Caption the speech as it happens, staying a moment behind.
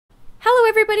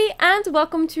everybody, and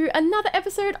welcome to another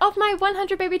episode of my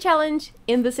 100 baby challenge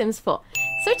in The Sims 4.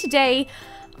 So today,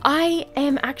 I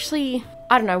am actually,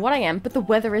 I don't know what I am, but the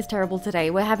weather is terrible today.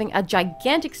 We're having a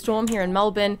gigantic storm here in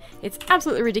Melbourne. It's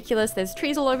absolutely ridiculous. There's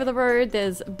trees all over the road.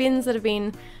 There's bins that have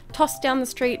been tossed down the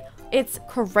street. It's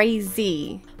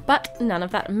crazy. But none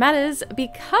of that matters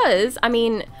because, I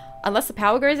mean, unless the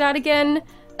power goes out again,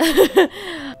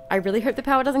 I really hope the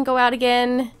power doesn't go out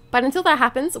again. But until that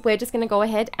happens, we're just going to go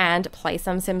ahead and play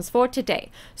some Sims 4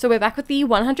 today. So we're back with the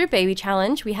 100 baby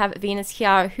challenge. We have Venus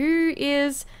here, who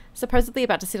is supposedly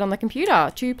about to sit on the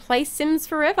computer to play Sims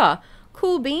Forever.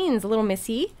 Cool beans, little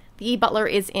missy. The butler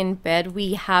is in bed.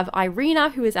 We have Irina,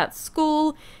 who is at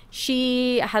school.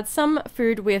 She had some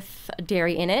food with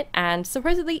dairy in it, and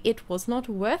supposedly it was not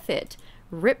worth it.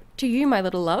 Rip to you, my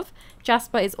little love.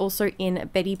 Jasper is also in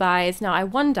Betty Buys. Now I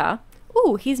wonder,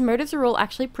 ooh, his motives are all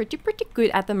actually pretty good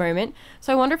at the moment.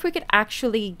 So I wonder if we could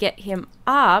actually get him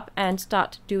up and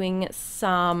start doing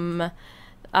some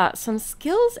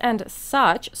skills and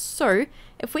such. So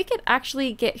if we could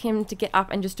actually get him to get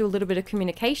up and just do a little bit of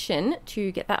communication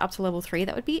to get that up to level 3,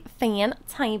 that would be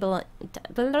fantabulous.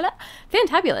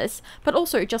 But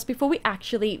also, just before we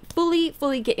actually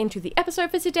fully get into the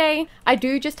episode for today, I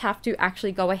do just have to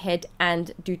actually go ahead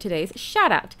and do today's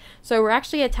shout out. So we're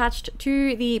actually attached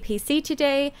to the PC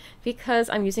today because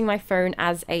I'm using my phone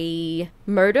as a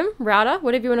modem, router,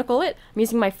 whatever you want to call it. I'm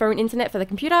using my phone internet for the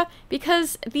computer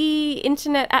because the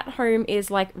internet at home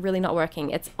is like really not working.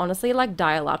 It's honestly like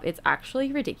dial-up. It's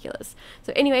actually ridiculous.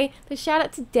 So anyway, the shout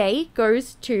out today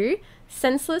goes to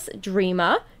Senseless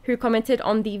Dreamer, who commented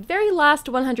on the very last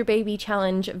 100 baby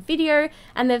challenge video,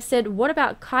 and they've said, what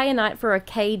about Kaya Night for a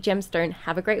K gemstone?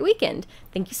 Have a great weekend.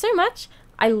 Thank you so much.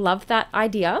 I love that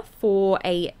idea for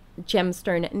a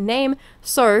gemstone name.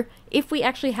 So if we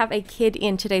actually have a kid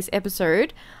in today's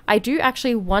episode, I do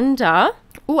actually wonder,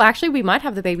 oh, actually we might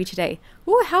have the baby today.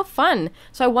 Oh, how fun.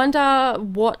 So I wonder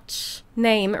what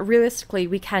name realistically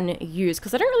we can use,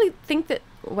 because I don't really think that,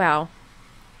 wow,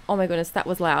 oh my goodness, that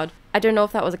was loud. I don't know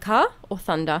if that was a car or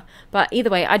thunder, but either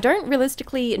way, I don't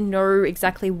realistically know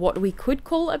exactly what we could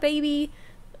call a baby,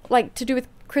 like to do with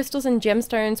crystals and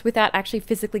gemstones, without actually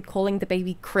physically calling the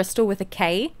baby Crystal with a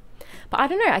K. But I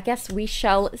don't know, I guess we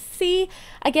shall see.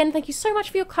 Again, thank you so much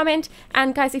for your comment.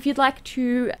 And guys, if you'd like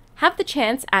to have the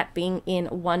chance at being in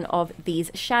one of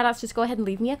these shoutouts, just go ahead and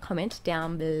leave me a comment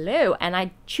down below. And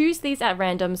I choose these at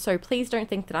random, so please don't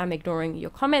think that I'm ignoring your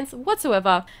comments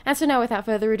whatsoever. And so now, without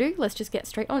further ado, let's just get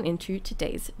straight on into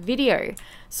today's video.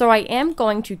 So I am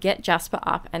going to get Jasper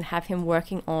up and have him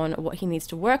working on what he needs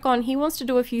to work on. He wants to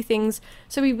do a few things,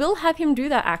 so we will have him do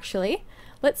that actually.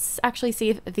 Let's actually see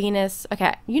if Venus,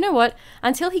 okay, you know what?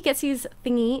 Until he gets his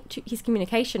thingy, his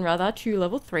communication rather, to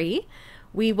level 3,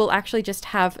 we will actually just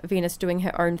have Venus doing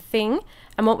her own thing.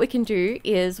 And what we can do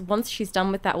is, once she's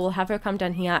done with that, we'll have her come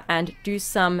down here and do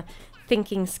some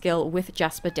thinking skill with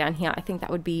Jasper down here. I think that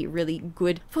would be really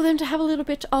good for them to have a little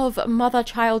bit of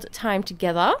mother-child time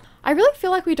together. I really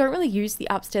feel like we don't really use the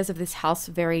upstairs of this house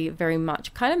very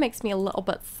much. Kind of makes me a little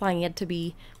bit sad, to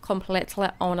be completely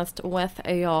honest with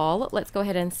y'all. Let's go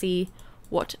ahead and see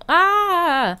what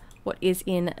is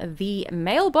in the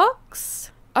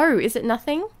mailbox. Oh, is it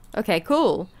nothing? Okay,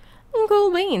 cool.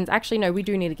 Cool beans. Actually, no, we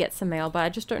do need to get some mail, but I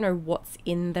just don't know what's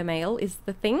in the mail is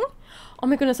the thing. Oh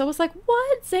my goodness, I was like,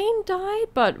 what? Zane died?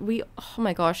 But oh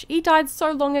my gosh, he died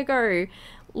so long ago.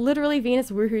 Literally,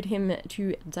 Venus woohooed him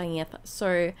to death.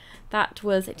 So that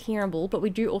was terrible, but we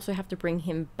do also have to bring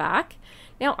him back.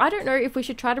 Now, I don't know if we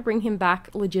should try to bring him back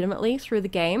legitimately through the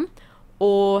game,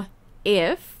 or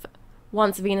if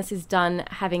once Venus is done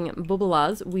having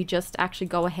bubblers, we just actually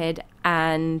go ahead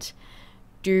and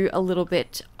do a little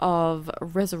bit of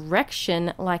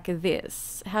resurrection like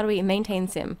this. How do we maintain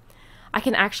Sim? I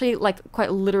can actually like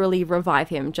quite literally revive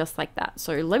him just like that.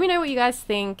 So let me know what you guys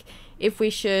think, if we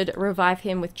should revive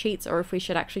him with cheats or if we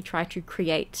should actually try to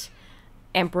create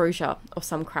ambrosia or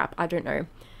some crap. I don't know.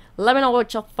 Let me know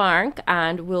what you think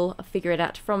and we'll figure it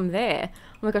out from there.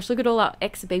 Oh my gosh, look at all our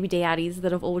ex-baby daddies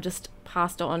that have all just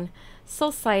passed on. So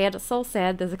sad, so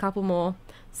sad. There's a couple more.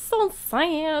 So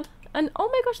sad. And oh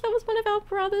my gosh, that was one of our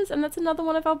brothers, and that's another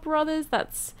one of our brothers.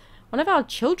 That's one of our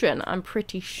children, I'm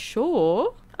pretty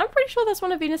sure. I'm pretty sure that's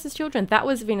one of Venus's children. That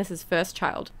was Venus's first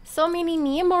child. So many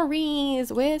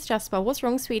memories. Where's Jasper? What's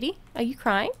wrong, sweetie? Are you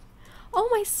crying? Oh,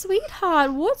 my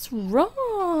sweetheart, what's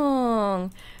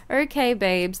wrong? Okay,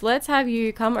 babes, let's have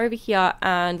you come over here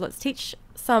and let's teach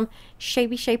some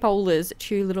shapey shapeolers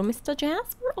to little Mr.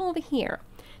 Jasper over here.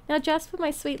 Now, Jasper,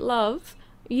 my sweet love,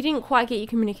 you didn't quite get your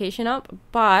communication up,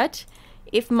 but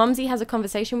if Mumsy has a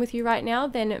conversation with you right now,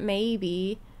 then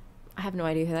maybe I have no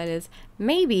idea who that is.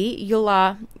 Maybe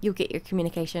you'll get your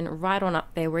communication right on up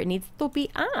there where it needs to be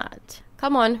at.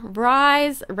 Come on,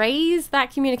 raise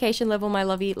that communication level, my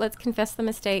lovey. Let's confess the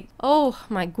mistake. Oh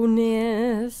my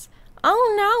goodness.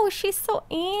 Oh no, she's so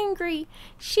angry.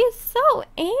 She's so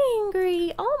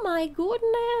angry. Oh my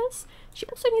goodness. She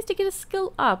also needs to get a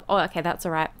skill up. Oh, okay, that's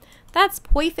all right. That's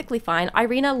perfectly fine.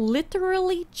 Irina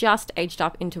literally just aged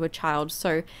up into a child,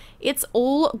 so it's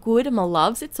all good, my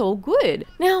loves. It's all good.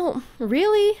 Now,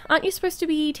 really? Aren't you supposed to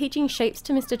be teaching shapes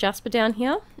to Mr. Jasper down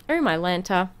here? Oh, my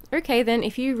Lanta. Okay, then,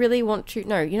 if you really want to...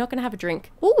 No, you're not going to have a drink.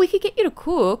 Oh, we could get you to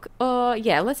cook.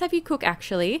 Yeah, let's have you cook,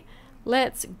 actually.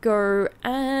 Let's go.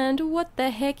 And what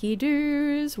the hecky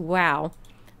doos? Wow.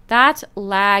 That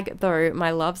lag, though,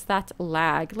 my loves. That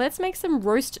lag. Let's make some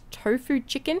roast tofu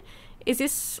chicken. Is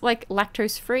this like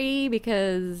lactose free?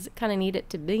 Because kind of need it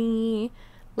to be.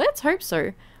 Let's hope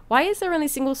so. Why is there only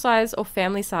single size or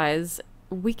family size?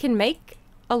 We can make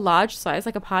a large size,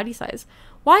 like a party size.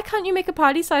 Why can't you make a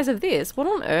party size of this? What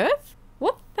on earth?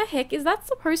 What the heck? Is that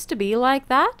supposed to be like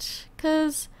that?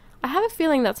 Because I have a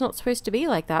feeling that's not supposed to be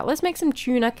like that. Let's make some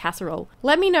tuna casserole.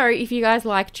 Let me know if you guys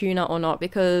like tuna or not,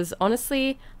 because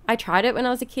honestly, I tried it when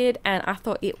I was a kid and I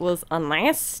thought it was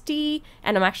nasty,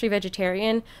 and I'm actually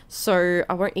vegetarian, so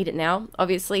I won't eat it now,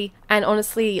 obviously. And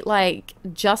honestly, like,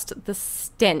 just the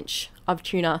stench of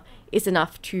tuna is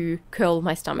enough to curl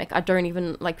my stomach. I don't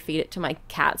even like feed it to my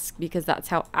cats because that's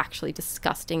how actually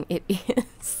disgusting it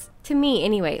is. To me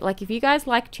anyway. Like, if you guys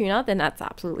like tuna, then that's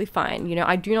absolutely fine. You know,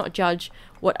 I do not judge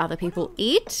what other people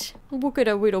eat. Look at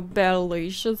her little belly,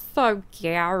 she's so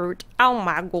cute. Oh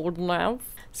my goodness.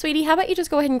 Sweetie, how about you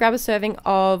just go ahead and grab a serving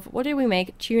of, what did we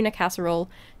make? Tuna casserole.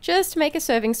 Just make a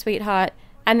serving, sweetheart.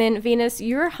 And then Venus,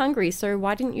 you're hungry, so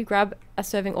why didn't you grab a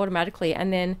serving automatically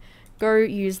and then go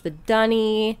use the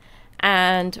dunny?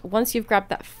 And once you've grabbed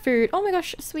that food, oh my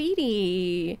gosh,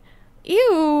 sweetie.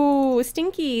 Ew,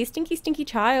 stinky, stinky, stinky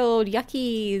child,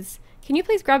 yuckies. Can you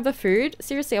please grab the food?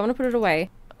 Seriously, I want to put it away.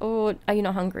 Or are you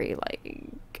not hungry?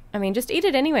 Like, I mean, just eat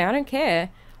it anyway, I don't care.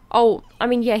 Oh, I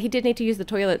mean, yeah, he did need to use the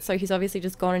toilet, so he's obviously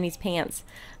just gone in his pants.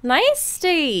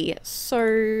 Nasty!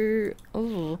 So,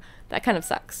 ooh, that kind of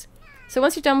sucks. So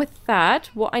once you're done with that,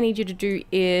 what I need you to do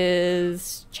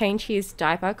is change his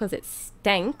diaper because it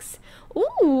stinks.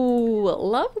 Ooh,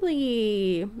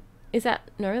 lovely. Is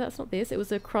that, no, that's not this. It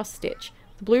was a cross stitch.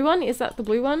 The blue one, is that the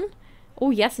blue one?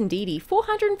 Oh, yes, indeedy.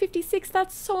 456,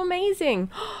 that's so amazing.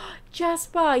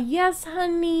 Jasper, yes,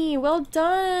 honey, well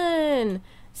done.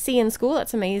 C in school,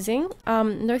 that's amazing.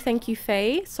 No thank you,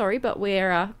 Faye. Sorry, but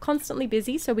we're constantly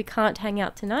busy, so we can't hang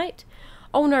out tonight.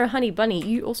 Oh no, honey bunny,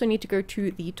 you also need to go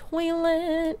to the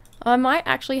toilet. I might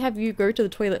actually have you go to the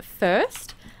toilet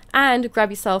first and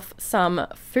grab yourself some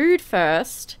food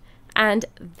first. And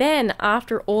then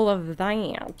after all of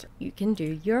that, you can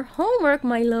do your homework,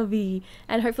 my lovey.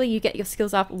 And hopefully you get your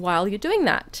skills up while you're doing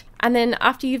that. And then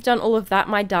after you've done all of that,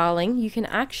 my darling, you can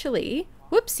actually,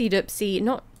 whoopsie doopsie,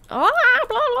 not, blah, blah,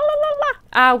 blah,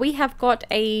 blah. We have got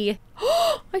a,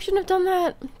 I shouldn't have done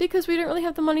that because we don't really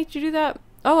have the money to do that.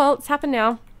 Oh well, it's happened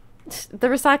now. The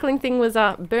recycling thing was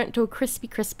burnt to a crispy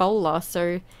crispola,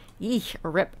 so eek,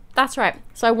 rip. That's right.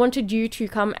 So I wanted you to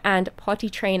come and potty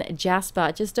train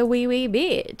Jasper just a wee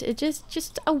bit.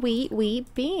 Just a wee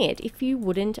bit, if you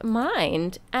wouldn't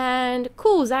mind. And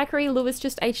cool, Zachary Lewis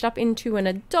just aged up into an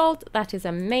adult. That is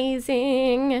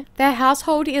amazing. Their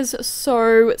household is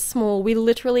so small. We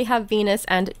literally have Venus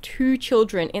and 2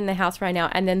 children in the house right now,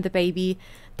 and then the baby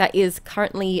that is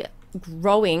currently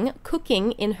growing,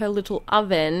 cooking in her little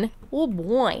oven. Oh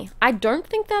boy, I don't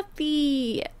think that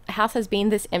the house has been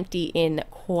this empty in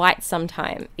quite some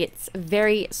time. It's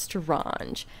very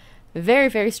strange.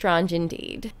 Very strange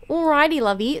indeed. Alrighty,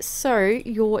 lovey, so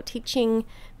you're teaching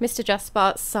Mr.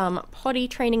 Jasper some potty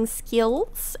training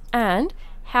skills, and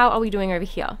how are we doing over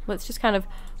here? Let's just kind of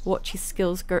watch his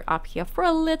skills go up here for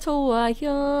a little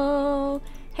while.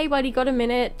 Hey buddy, got a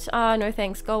minute? No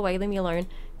thanks, go away, leave me alone.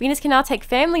 Venus can now take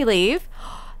family leave.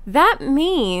 That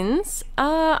means,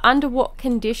 under what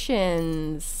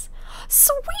conditions?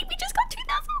 Sweet, we just got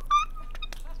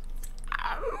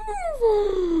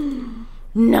 2,500.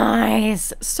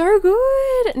 Nice, so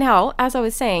good. Now, as I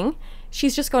was saying,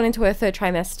 she's just gone into her 3rd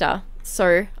trimester.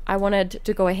 So I wanted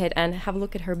to go ahead and have a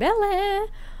look at her belly.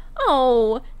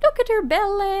 Oh, look at her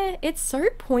belly. It's so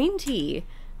pointy.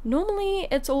 Normally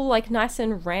it's all like nice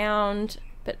and round,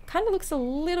 but kind of looks a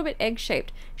little bit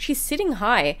egg-shaped. She's sitting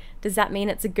high. Does that mean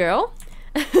it's a girl?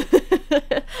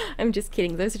 I'm just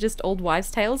kidding. Those are just old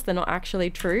wives' tales. They're not actually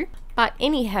true. But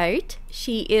anyhow,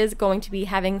 she is going to be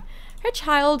having her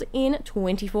child in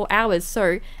 24 hours.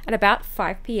 So at about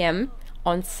 5 p.m.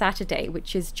 on Saturday,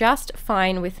 which is just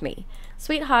fine with me.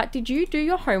 Sweetheart, did you do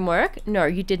your homework? No,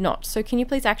 you did not. So can you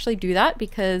please actually do that?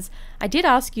 Because I did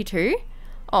ask you to.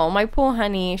 Oh, my poor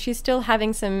honey. She's still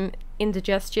having some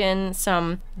indigestion,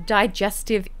 some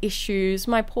digestive issues.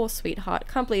 My poor sweetheart.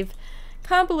 Can't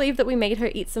believe that we made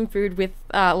her eat some food with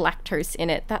lactose in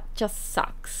it. That just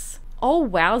sucks. Oh,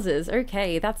 wowzers.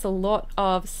 Okay, that's a lot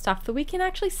of stuff that we can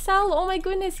actually sell. Oh my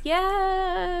goodness,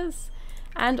 yes.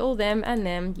 And all them and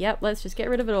them. Yep, let's just get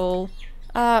rid of it all.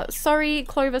 Sorry,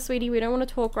 Clover, sweetie, we don't want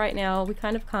to talk right now. We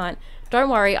kind of can't. Don't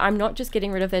worry, I'm not just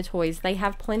getting rid of their toys. They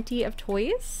have plenty of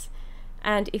toys.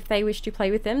 And if they wish to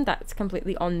play with them, that's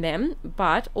completely on them.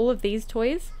 But all of these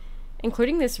toys,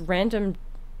 including this random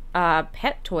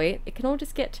pet toy, it can all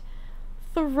just get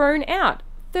thrown out.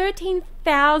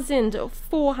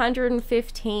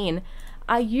 13,415.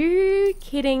 Are you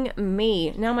kidding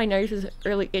me? Now my nose is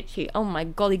really itchy. Oh my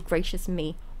golly gracious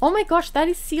me. Oh my gosh, that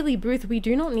is Sealy Booth. We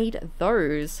do not need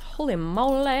those. Holy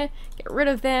moly. Get rid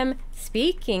of them.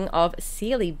 Speaking of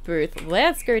Sealy Booth,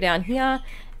 let's go down here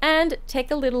and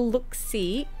take a little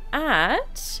look-see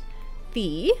at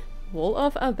the Wall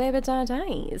of Baby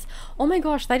Days. Oh my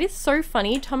gosh, that is so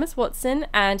funny. Thomas Watson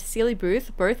and Sealy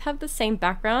Booth both have the same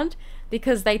background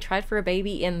because they tried for a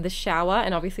baby in the shower,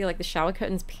 and obviously like the shower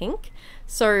curtain's pink.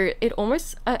 So it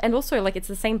almost, and also like it's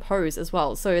the same pose as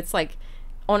well. So it's like,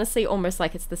 honestly almost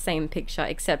like it's the same picture,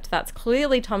 except that's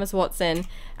clearly Thomas Watson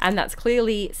and that's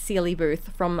clearly Sealy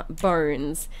Booth from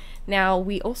Bones. Now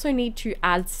we also need to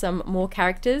add some more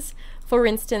characters. For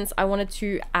instance, I wanted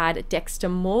to add Dexter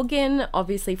Morgan,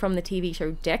 obviously from the TV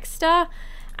show Dexter,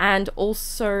 and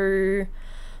also,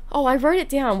 oh, I wrote it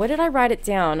down. Where did I write it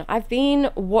down? I've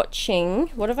been watching,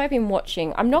 what have I been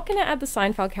watching? I'm not going to add the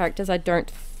Seinfeld characters, I don't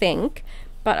think,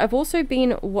 but I've also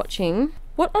been watching,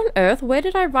 what on earth? Where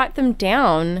did I write them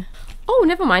down? Oh,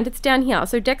 never mind. It's down here.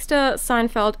 So Dexter,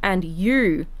 Seinfeld, and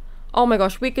you. Oh my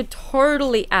gosh, we could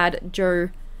totally add Joe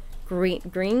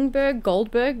Goldberg,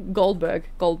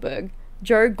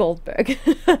 Joe Goldberg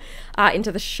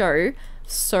into the show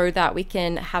so that we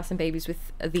can have some babies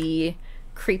with the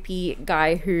creepy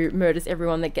guy who murders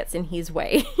everyone that gets in his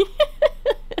way.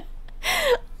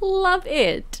 Love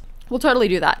it. We'll totally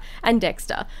do that. And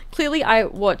Dexter. Clearly I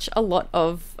watch a lot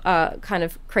of kind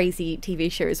of crazy TV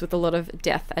shows with a lot of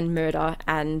death and murder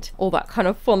and all that kind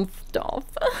of fun stuff.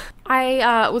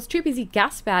 I was too busy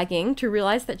gas bagging to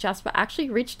realize that Jasper actually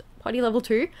reached potty level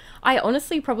 2. I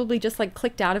honestly probably just like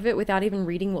clicked out of it without even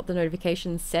reading what the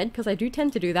notifications said, because I do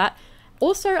tend to do that.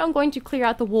 Also, I'm going to clear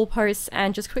out the wall posts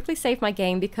and just quickly save my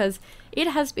game because it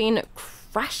has been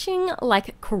crashing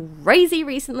like crazy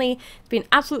recently. It's been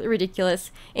absolutely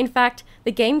ridiculous. In fact,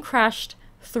 the game crashed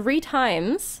 3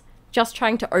 times just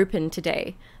trying to open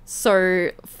today.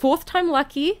 So 4th time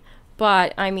lucky,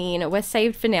 but I mean, we're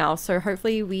saved for now. So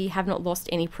hopefully we have not lost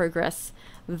any progress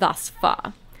thus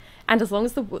far. And as long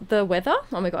as the weather,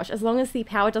 oh my gosh, as long as the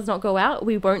power does not go out,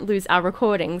 we won't lose our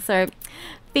recording. So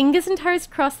fingers and toes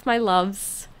crossed, my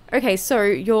loves. Okay, so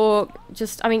you're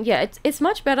just, I mean, yeah, it's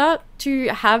much better to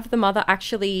have the mother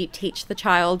actually teach the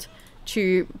child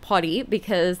to potty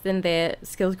because then their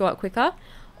skills go up quicker.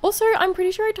 Also, I'm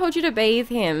pretty sure I told you to bathe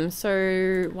him,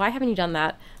 so why haven't you done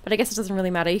that? But I guess it doesn't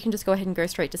really matter. You can just go ahead and go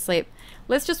straight to sleep.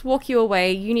 Let's just walk you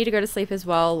away. You need to go to sleep as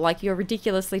well. Like, you're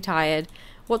ridiculously tired.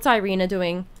 What's Irina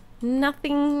doing?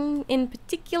 Nothing in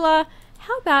particular.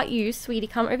 How about you, sweetie,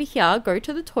 come over here, go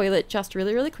to the toilet just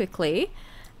really, really quickly.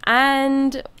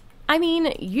 And, I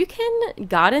mean, you can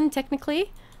garden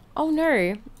technically. Oh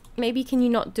no, maybe can you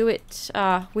not do it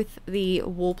with the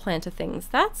wall planter things?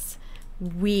 That's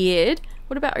weird.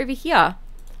 What about over here?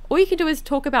 All you can do is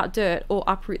talk about dirt or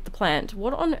uproot the plant.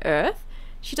 What on earth?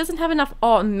 She doesn't have enough,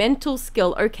 oh, mental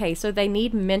skill. Okay, so they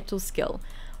need mental skill.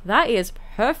 That is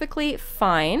perfectly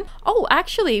fine. Oh,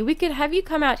 actually, we could have you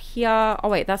come out here. Oh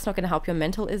wait, that's not going to help your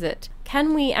mental, is it?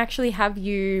 Can we actually have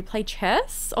you play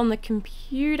chess on the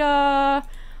computer?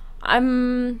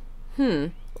 Oh,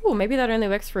 maybe that only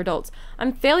works for adults.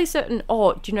 I'm fairly certain,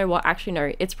 oh, do you know what? Actually,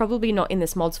 no, it's probably not in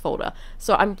this mods folder.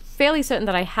 So I'm fairly certain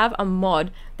that I have a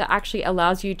mod that actually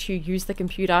allows you to use the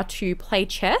computer to play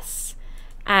chess,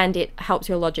 and it helps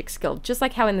your logic skill. Just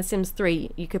like how in The Sims 3,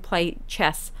 you could play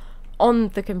chess on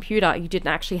the computer. You didn't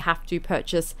actually have to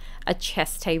purchase a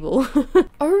chess table.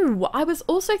 Oh, I was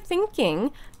also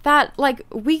thinking that like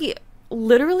we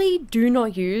literally do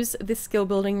not use this skill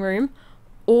building room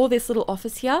or this little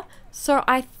office here. So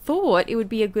I thought it would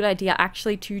be a good idea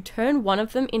actually to turn one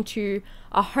of them into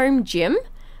a home gym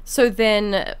so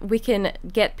then we can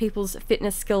get people's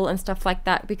fitness skill and stuff like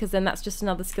that, because then that's just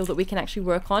another skill that we can actually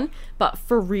work on, but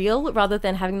for real, rather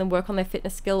than having them work on their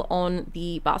fitness skill on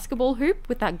the basketball hoop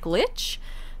with that glitch.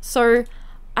 So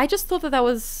I just thought that that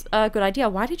was a good idea.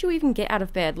 Why did you even get out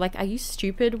of bed? Like, are you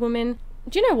stupid, woman?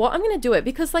 Do you know what? I'm gonna do it,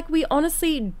 because like we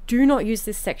honestly do not use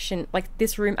this section, like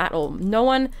this room at all. No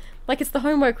one, like it's the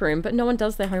homework room, but no one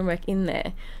does their homework in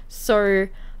there. So I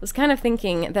was kind of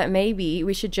thinking that maybe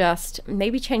we should just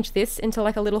maybe change this into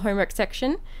like a little homework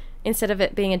section. Instead of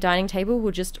it being a dining table,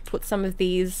 we'll just put some of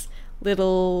these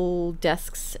little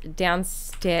desks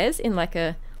downstairs in like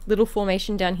a little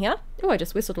formation down here. Oh, I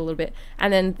just whistled a little bit.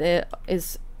 And then there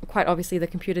is quite obviously the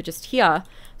computer just here,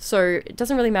 so it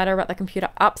doesn't really matter about the computer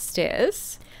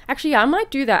upstairs. Actually, yeah, I might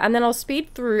do that, and then I'll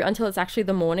speed through until it's actually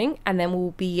the morning, and then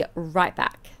we'll be right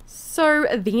back. So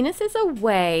Venus is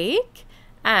awake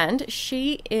and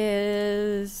she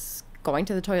is going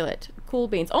to the toilet. Cool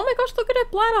beans. Oh my gosh, look at her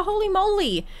bladder, holy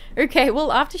moly. Okay,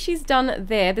 well, after she's done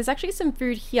there's actually some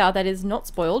food here that is not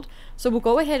spoiled, so we'll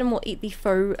go ahead and we'll eat the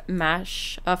faux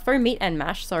meat and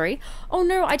mash, sorry. Oh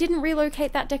no, I didn't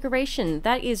relocate that decoration.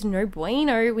 That is no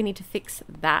bueno. We need to fix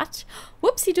that.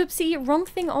 Whoopsie doopsie, wrong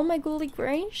thing. Oh my golly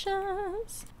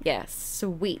gracious. Yes,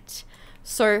 sweet.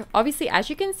 So obviously,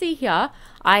 as you can see here,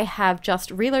 I have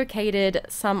just relocated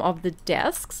some of the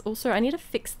desks. Also, I need to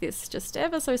fix this just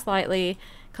ever so slightly,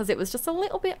 because it was just a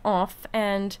little bit off,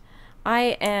 and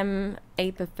I am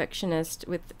a perfectionist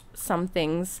with some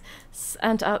things,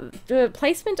 and the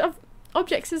placement of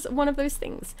objects is one of those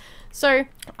things. So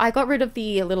I got rid of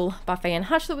the little buffet and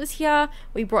hutch that was here.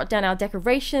 We brought down our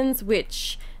decorations,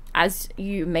 which, as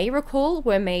you may recall,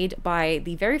 were made by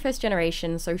the very first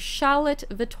generation, so Charlotte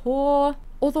Vitor.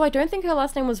 Although I don't think her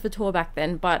last name was Vitor back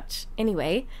then, but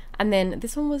anyway. And then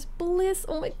this one was Bliss.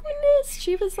 Oh my goodness,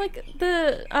 she was like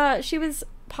she was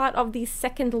part of the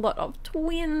second lot of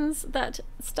twins that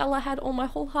Stella had. Oh my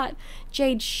whole heart.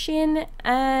 Jade Shin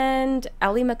and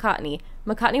Ali McCartney.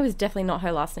 McCartney was definitely not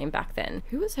her last name back then.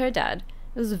 Who was her dad?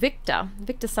 It was Victor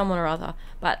someone or other.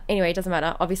 But anyway, it doesn't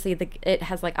matter. Obviously, it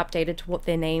has like updated to what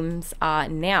their names are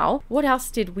now. What else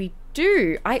did we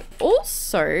do? I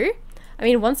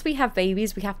mean, once we have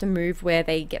babies, we have to move where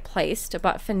they get placed.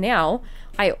 But for now,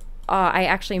 I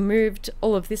actually moved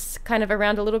all of this kind of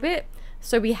around a little bit.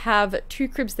 So we have 2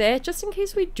 cribs there, just in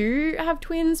case we do have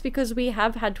twins, because we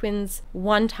have had twins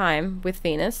one time with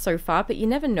Venus so far, but you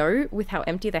never know with how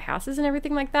empty the house is and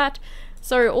everything like that.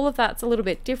 So all of that's a little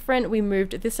bit different. We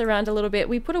moved this around a little bit.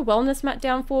 We put a wellness mat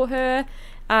down for her,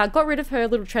 got rid of her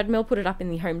little treadmill, put it up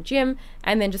in the home gym,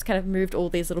 and then just kind of moved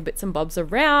all these little bits and bobs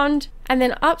around. And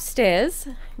then upstairs,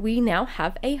 we now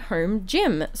have a home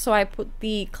gym. So I put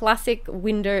the classic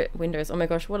windows, oh my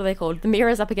gosh, what are they called? The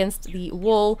mirrors up against the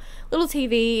wall, little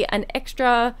TV, an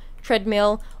extra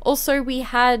treadmill. Also, we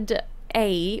had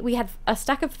a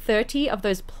stack of 30 of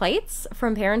those plates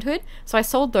from Parenthood, so I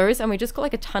sold those and we just got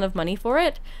like a ton of money for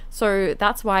it. So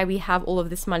that's why we have all of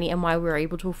this money and why we were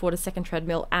able to afford a second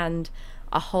treadmill and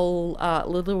a whole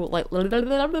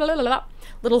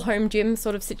little home gym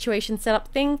sort of situation setup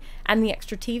thing, and the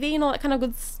extra TV and all that kind of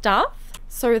good stuff.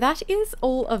 So that is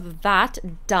all of that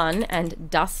done and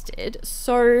dusted.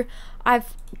 So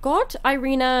I've got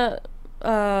Irina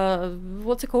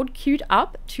queued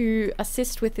up to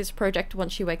assist with this project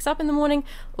once she wakes up in the morning.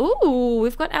 Ooh,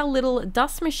 we've got our little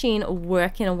dust machine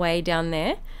working away down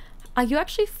there. Are you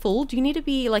actually full? Do you need to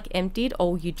be like emptied?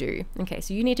 Oh, you do. Okay,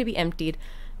 so you need to be emptied.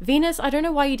 Venus, I don't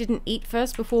know why you didn't eat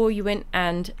first before you went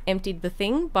and emptied the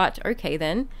thing, but okay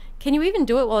then. Can you even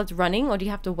do it while it's running, or do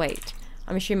you have to wait?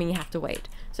 I'm assuming you have to wait.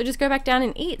 So just go back down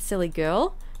and eat, silly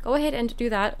girl. Go ahead and do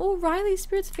that. Oh, Riley's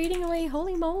spirit's feeding away.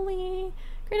 Holy moly.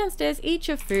 Go downstairs, eat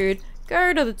your food,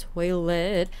 go to the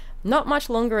toilet. Not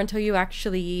much longer until you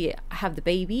actually have the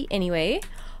baby anyway.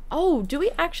 Oh, do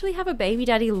we actually have a baby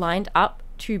daddy lined up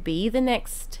to be the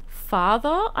next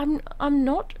father? I'm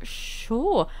not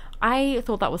sure. I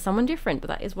thought that was someone different, but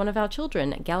that is one of our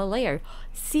children, Galileo.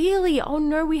 Sealy, oh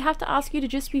no, we have to ask you to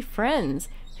just be friends.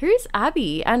 Who's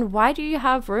Abby, and why do you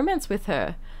have romance with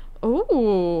her?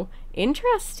 Oh,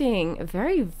 interesting.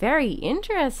 Very, very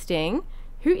interesting.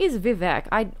 Who is Vivek?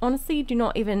 I honestly do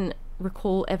not even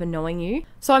recall ever knowing you.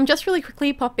 So I'm just really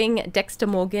quickly popping Dexter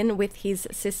Morgan with his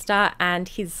sister and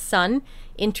his son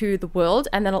into the world,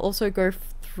 and then I'll also go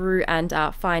through and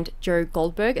find Joe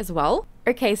Goldberg as well.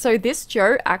 Okay, so this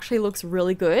Joe actually looks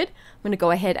really good, I'm going to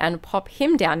go ahead and pop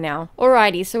him down now.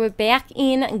 Alrighty, so we're back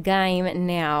in game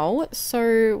now.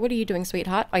 So what are you doing,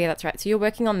 sweetheart? Oh yeah, that's right. So you're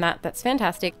working on that. That's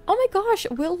fantastic. Oh my gosh,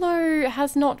 Willow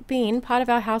has not been part of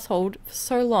our household for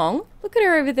so long. Look at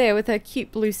her over there with her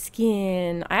cute blue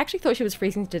skin. I actually thought she was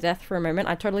freezing to death for a moment.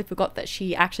 I totally forgot that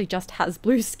she actually just has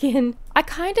blue skin. I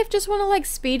kind of just want to like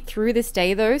speed through this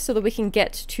day though, so that we can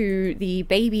get to the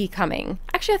baby coming.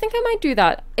 Actually, I think I might do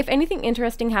that. If anything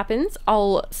interesting happens,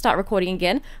 I'll start recording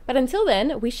again. But until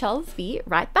then, we shall be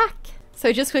right back.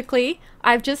 So just quickly,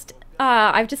 I've just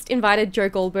invited Joe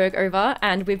Goldberg over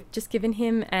and we've just given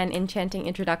him an enchanting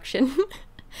introduction.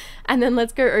 And then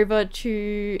let's go over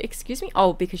to, excuse me,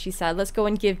 oh, because she's sad, let's go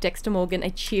and give Dexter Morgan a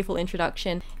cheerful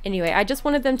introduction. Anyway, I just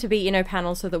wanted them to be in a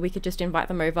panel so that we could just invite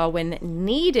them over when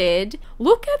needed.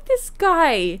 Look at this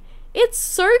guy. It's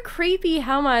so creepy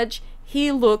how much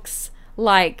he looks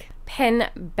like Penn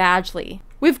Badgley.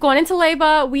 We've gone into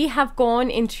labor. We have gone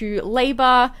into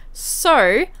labor.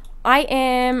 So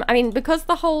I mean, because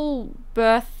the whole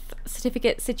birth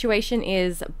certificate situation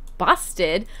is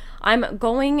busted, I'm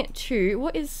going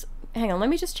to, hang on, let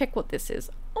me just check what this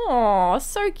is. Oh,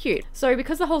 so cute. So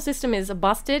because the whole system is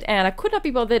busted and I could not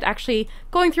be bothered actually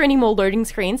going through any more loading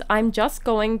screens, I'm just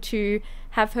going to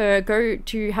have her go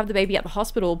to have the baby at the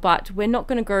hospital, but we're not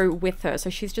going to go with her.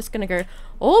 So she's just going to go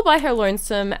all by her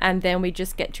lonesome, and then we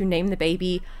just get to name the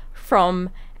baby from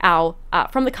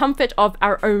the comfort of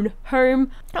our own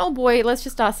home. Oh boy, let's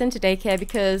just send to daycare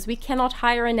because we cannot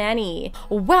hire a nanny.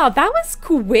 Wow, that was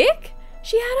quick.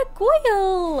 She had a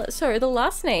goyle. So the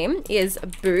last name is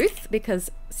Booth because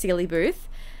Sealy Booth.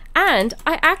 And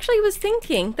I actually was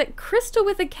thinking that Crystal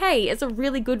with a K is a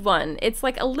really good one. It's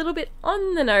like a little bit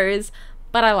on the nose,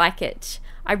 but I like it.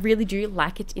 I really do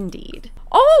like it indeed.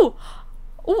 Oh!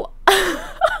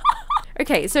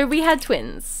 Okay, so we had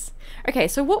twins. Okay,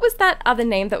 so what was that other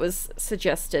name that was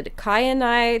suggested?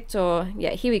 Kyanite or...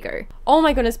 yeah, here we go. Oh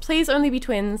my goodness, please only be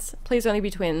twins. Please only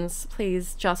be twins.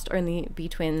 Please just only be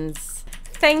twins.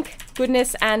 Thank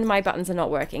goodness, and my buttons are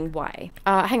not working. Why?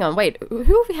 Hang on, wait. Who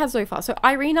have we had so far? So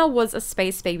Irina was a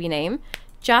space baby name.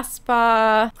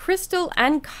 Jasper, Crystal,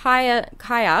 and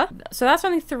Kaya. So that's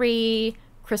only 3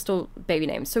 Crystal baby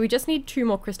names. So we just need 2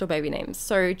 more Crystal baby names.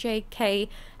 So J, K,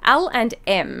 L, and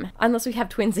M. Unless we have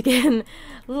twins again.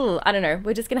 Ooh, I don't know.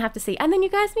 We're just gonna have to see. And then you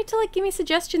guys need to like give me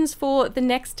suggestions for the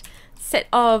next set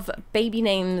of baby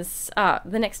names,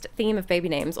 the next theme of baby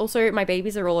names. Also, my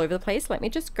babies are all over the place. Let me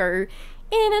just go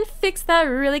in and fix that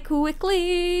really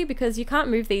quickly because you can't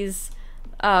move these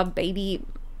baby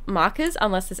markers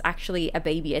unless there's actually a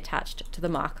baby attached to the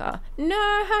marker.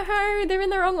 No, they're in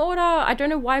the wrong order. I don't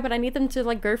know why, but I need them to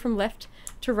like go from left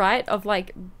to right of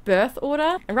like birth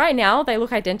order. And right now they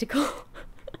look identical.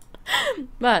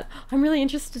 But I'm really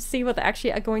interested to see what they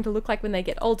actually are going to look like when they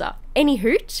get older. Any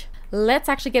hoot. Let's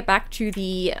actually get back to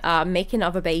the making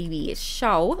of a baby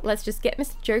show. Let's just get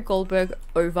Mr. Joe Goldberg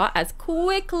over as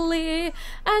quickly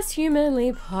as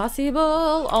humanly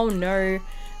possible. Oh no.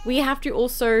 We have to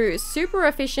also super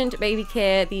efficient baby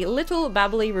care the little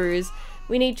babbly roos.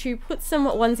 We need to put some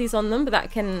onesies on them, but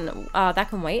that can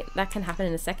wait. That can happen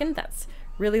in a second. That's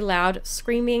really loud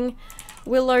screaming.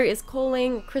 Willow is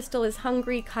calling. Crystal is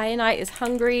hungry. Kyanite is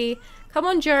hungry. Come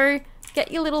on, Joe.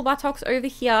 Get your little buttocks over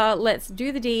here. Let's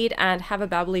do the deed and have a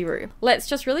babbly roo. Let's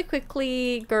just really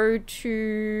quickly go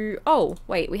to... oh,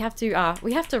 wait. We have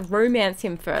to romance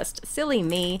him first. Silly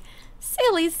me.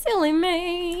 Silly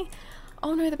me.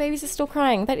 Oh no, the babies are still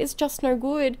crying. That is just no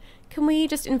good. Can we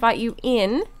just invite you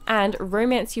in and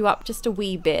romance you up just a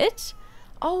wee bit?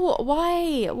 Oh,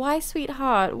 why? Why,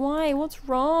 sweetheart? Why? What's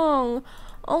wrong?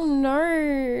 Oh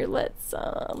no,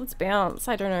 let's bounce.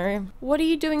 I don't know. What are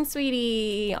you doing,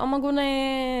 sweetie? Oh my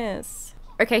goodness.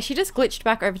 Okay, she just glitched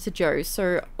back over to Joe.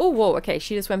 So, oh whoa, okay,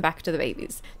 she just went back to the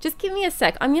babies. Just give me a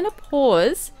sec. I'm gonna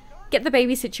pause, get the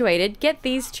baby situated, get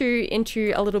these two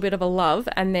into a little bit of a love,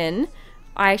 and then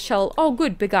I shall, oh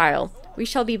good, beguile. We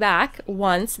shall be back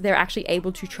once they're actually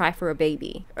able to try for a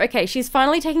baby. Okay, she's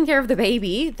finally taking care of the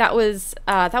baby. That was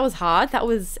hard. That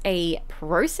was a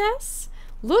process.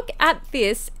 Look at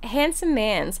this handsome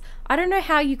man's. I don't know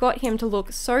how you got him to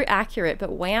look so accurate, but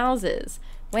wowzers.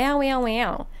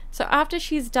 Wow. So after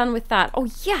she's done with that, oh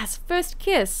yes, first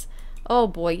kiss. Oh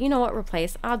boy, you know what,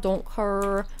 replace. I don't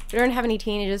care. We don't have any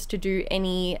teenagers to do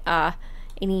any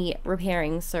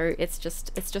repairing, so it's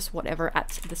just whatever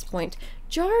at this point.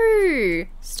 Joe,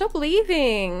 stop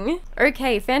leaving.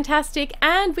 Okay, fantastic,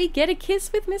 and we get a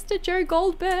kiss with Mr. Joe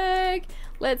Goldberg.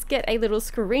 Let's get a little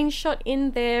screenshot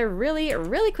in there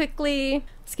really quickly.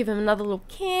 Let's give him another little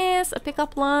kiss, a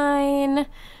pickup line.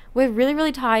 we're really,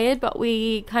 really tired, but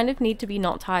we kind of need to be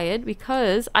not tired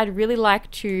because I'd really like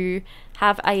to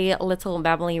have a little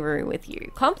babbly-roo with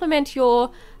you. Compliment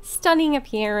your stunning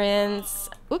appearance.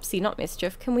 Oopsie, not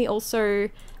mischief. Can we also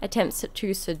attempt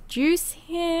to seduce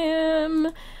him?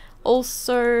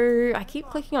 Also, I keep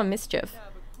clicking on mischief.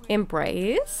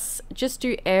 Embrace. Just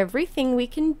do everything we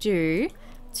can do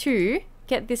to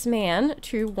get this man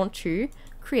to want to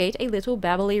create a little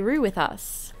babbly-roo with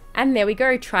us. And there we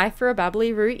go, try for a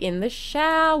babbly-roo in the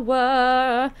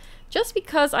shower. Just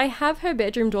because I have her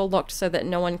bedroom door locked so that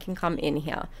no one can come in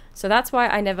here. So that's why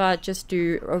I never just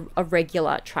do a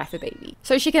regular try for baby.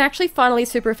 So she can actually finally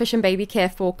super efficient baby care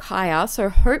for Kaya. So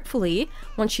hopefully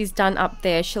once she's done up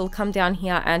there, she'll come down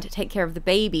here and take care of the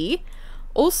baby.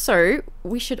 Also,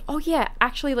 we should, oh yeah,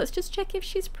 actually let's just check if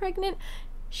she's pregnant.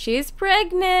 She's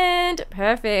pregnant.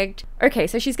 Perfect. Okay,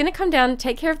 so she's gonna come down,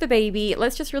 take care of the baby.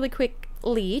 Let's just really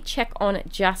quickly check on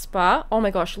Jasper. Oh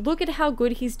my gosh, look at how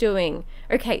good he's doing.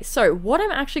 Okay, so what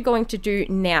I'm actually going to do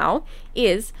now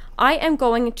is I am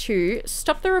going to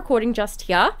stop the recording just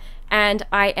here, and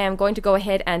I am going to go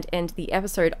ahead and end the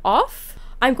episode off.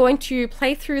 I'm going to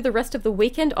play through the rest of the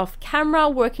weekend off camera,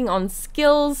 working on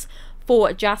skills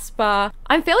for Jasper.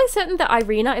 I'm fairly certain that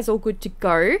Irina is all good to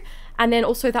go. And then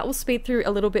also that will speed through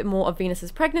a little bit more of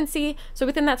Venus's pregnancy. So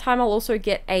within that time, I'll also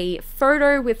get a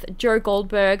photo with Joe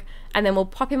Goldberg, and then we'll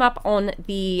pop him up on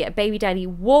the baby daddy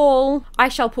wall. I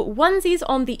shall put onesies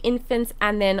on the infants,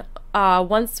 and then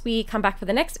once we come back for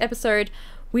the next episode,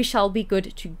 we shall be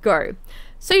good to go.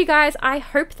 So you guys, I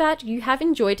hope that you have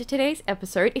enjoyed today's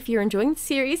episode. If you're enjoying the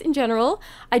series in general,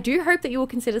 I do hope that you will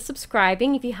consider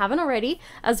subscribing if you haven't already,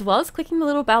 as well as clicking the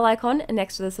little bell icon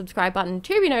next to the subscribe button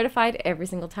to be notified every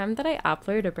single time that I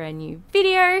upload a brand new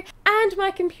video. And my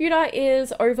computer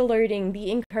is overloading. The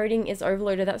encoding is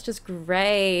overloaded. That's just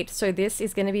great. So this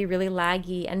is going to be really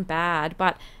laggy and bad.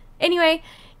 But anyway,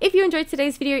 if you enjoyed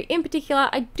today's video in particular,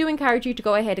 I do encourage you to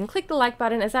go ahead and click the like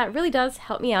button, as that really does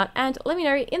help me out, and let me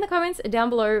know in the comments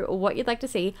down below what you'd like to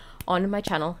see on my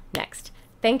channel next.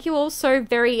 Thank you all so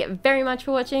very, very much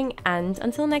for watching, and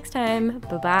until next time,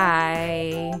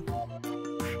 bye-bye.